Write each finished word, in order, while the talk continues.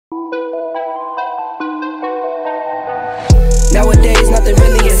Nowadays, nothing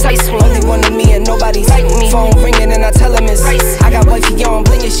really is. Only one of me and nobody's like me. Phone ringing and I tell him it's I got wifey on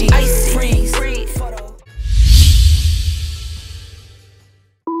bling and she freeze.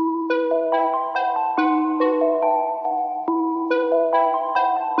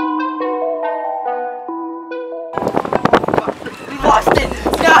 We lost it!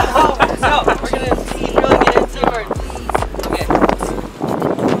 No! No! We're gonna keep drilling it in seaward. Okay.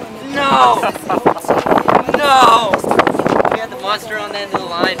 No! No! We had the monster on the end of the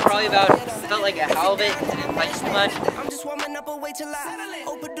line, probably felt like a halibut, and didn't bite too much. I'm just warming up, wait till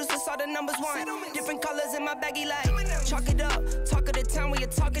I producer saw the numbers one. Different colors in my baggy light. Chalk it up, talk of the town where you're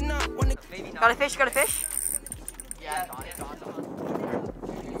talking up. Got a fish? Got a fish? Yeah, it's on.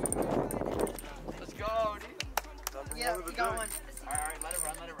 Let's go, dude. Yeah, we got one. Alright, let it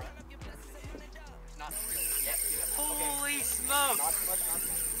run. Not real. Yep, holy smoke! Not too much,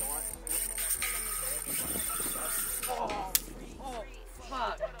 Oh,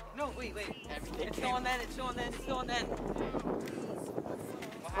 fuck. No, wait. It's still on then.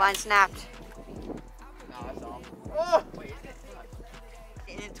 Line snapped. No, that's all. Oh! Wait,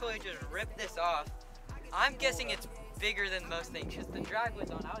 And until I just ripped this off, I'm guessing it's bigger than most things, because the drag was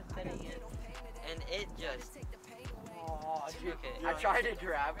on, I was setting it, and it just... Oh, dude. I tried to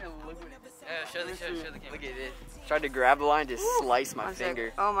grab it and look at it. Show the camera. Look at it. Tried to grab the line, just slice my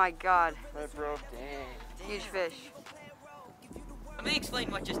finger. Oh my god. That broke. Dang. Huge fish. Let me explain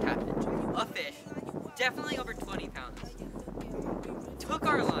what just happened. A fish, definitely over 20 pounds, took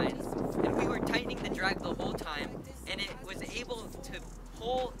our line, and we were tightening the drag the whole time, and it was able to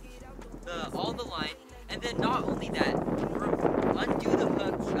pull all the line, and then not only that, undo the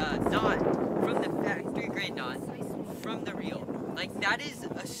hook knot from the factory grade knot from the reel. Like, that is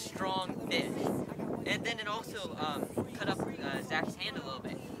a strong fish. And then it also cut up Zach's hand a little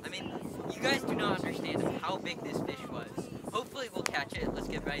bit. I mean, you guys do not understand how big this fish was. Hopefully we'll catch it. Let's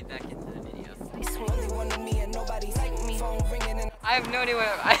get right back into the video. I have no idea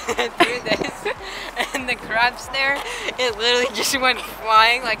what I threw this, and the crab snare, it literally just went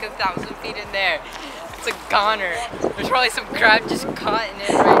flying like 1,000 feet in there. It's a goner. There's probably some crab just caught in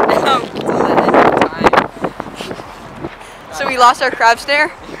it right now. So we lost our crab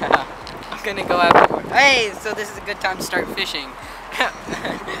snare? Yeah. I'm gonna go after one. Hey, so this is a good time to start fishing.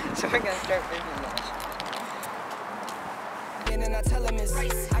 So we're gonna start fishing now. And I tell him it's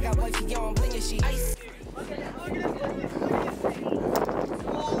I got wifey on bling and she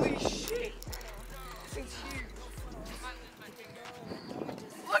Holy shit! This thing's huge.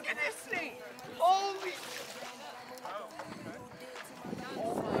 Look at this thing! Holy!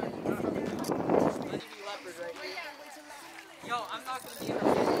 Yo, I'm not gonna be able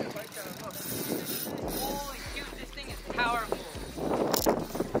to get it. Holy dude, this thing is powerful.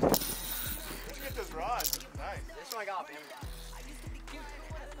 Let's get this rod. Nice. This one I got, man.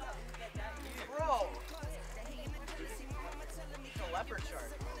 Bro! It's a leopard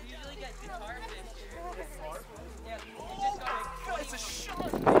shark. We usually get guitar fish here. Yeah, It's a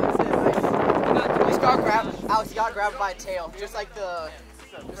shark! Alex, You gotta grab it by the tail. Just like the...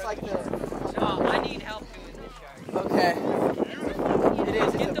 No, I need help doing this shark. Okay. It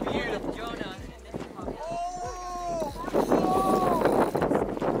is. Get It's the a bowl beautiful... of Jonah.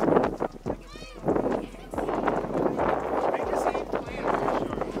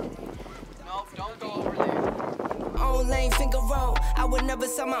 No, don't go over there. own lane, finger roll. I would never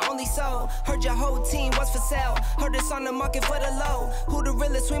sell my only soul. Heard your whole team was for sale. Heard it's on the market for the low. Who the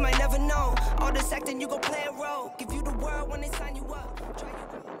realest, we might never know. All this acting, you gon' play a role. Give you the world when they sign you up.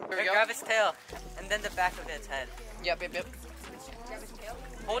 Grab his tail, and then the back of its head. Yep.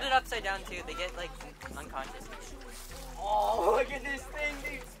 Hold it upside down too, they get like unconscious. Oh, look at this thing,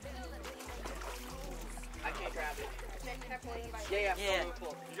 dude. I can't grab it. Yeah.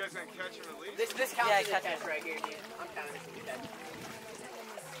 Cool. You guys gonna catch and release? This counts Yeah, as a catch catch it. right here, dude. I'm counting this as a catch.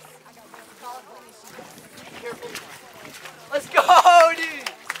 Careful. Let's go, dude.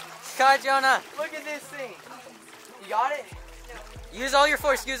 Got Jonah. Look at this thing. You got it? Use all your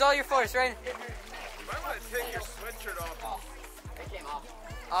force, right? You might want to take your sweatshirt off. It came off.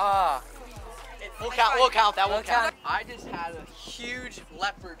 Ah. We'll count. That We'll won't count. count. I just had a huge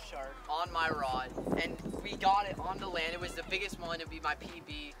leopard shark on my rod, and we got it on the land. It was the biggest one. It would be my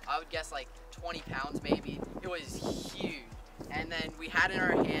PB. I would guess like 20 pounds maybe. It was huge. And then we had it in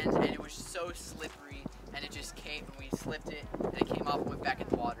our hands, and it was so slippery, and it just came, and we slipped it, and it came off and went back in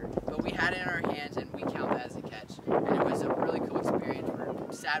the water. But we had it in our hands, and we count that as a catch. And it was a really cool experience.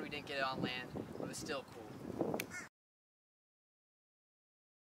 We're sad we didn't get it on land, but it was still cool.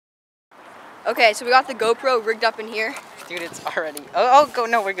 Okay, so we got the GoPro rigged up in here. Dude, it's already. Oh, go.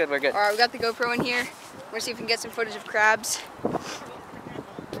 No, we're good. Alright, we got the GoPro in here. We're gonna see if we can get some footage of crabs. I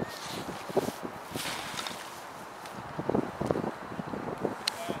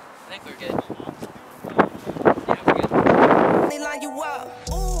think we're good. Yeah, we're good. They line you up.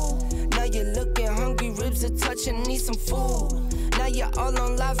 Ooh. Now you're looking hungry, ribs are touching, need some food. Now you're all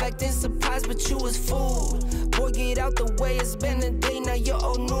on live acting surprised, but you was fooled. Boy, get out the way, it's been a day, now you're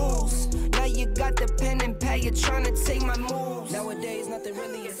old news. Now you got the pen and pad, you're trying to take my moves. Nowadays, nothing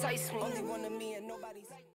really excites me. Only one of me and nobody's